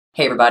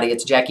Hey everybody,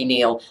 it's Jackie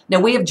Neal. Now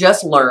we have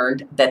just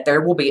learned that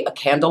there will be a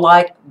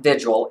candlelight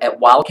vigil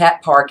at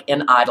Wildcat Park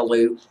in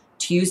Idalou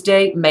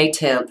Tuesday, May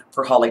 10th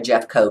for Holli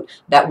Jeffcoat.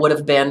 That would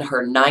have been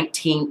her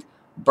 19th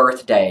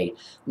birthday.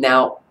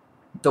 Now,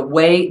 the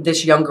way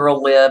this young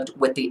girl lived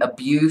with the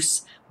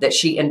abuse that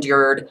she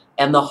endured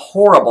and the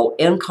horrible,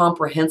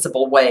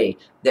 incomprehensible way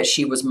that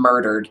she was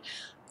murdered,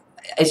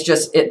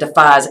 it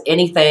defies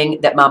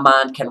anything that my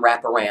mind can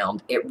wrap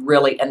around. It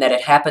really, and that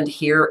it happened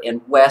here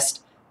in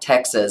West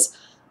Texas.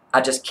 I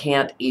just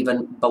can't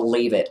even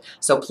believe it.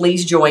 So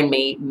please join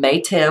me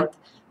May 10th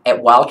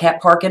at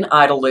Wildcat Park in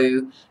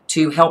Idalou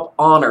to help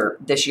honor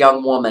this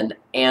young woman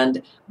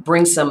and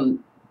bring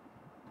some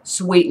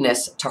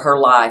sweetness to her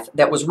life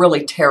that was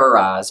really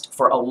terrorized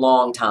for a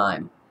long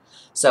time.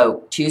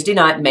 So Tuesday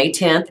night, May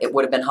 10th, it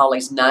would have been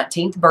Holli's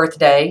 19th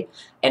birthday,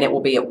 and it will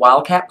be at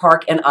Wildcat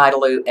Park in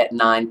Idalou at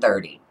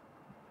 9:30.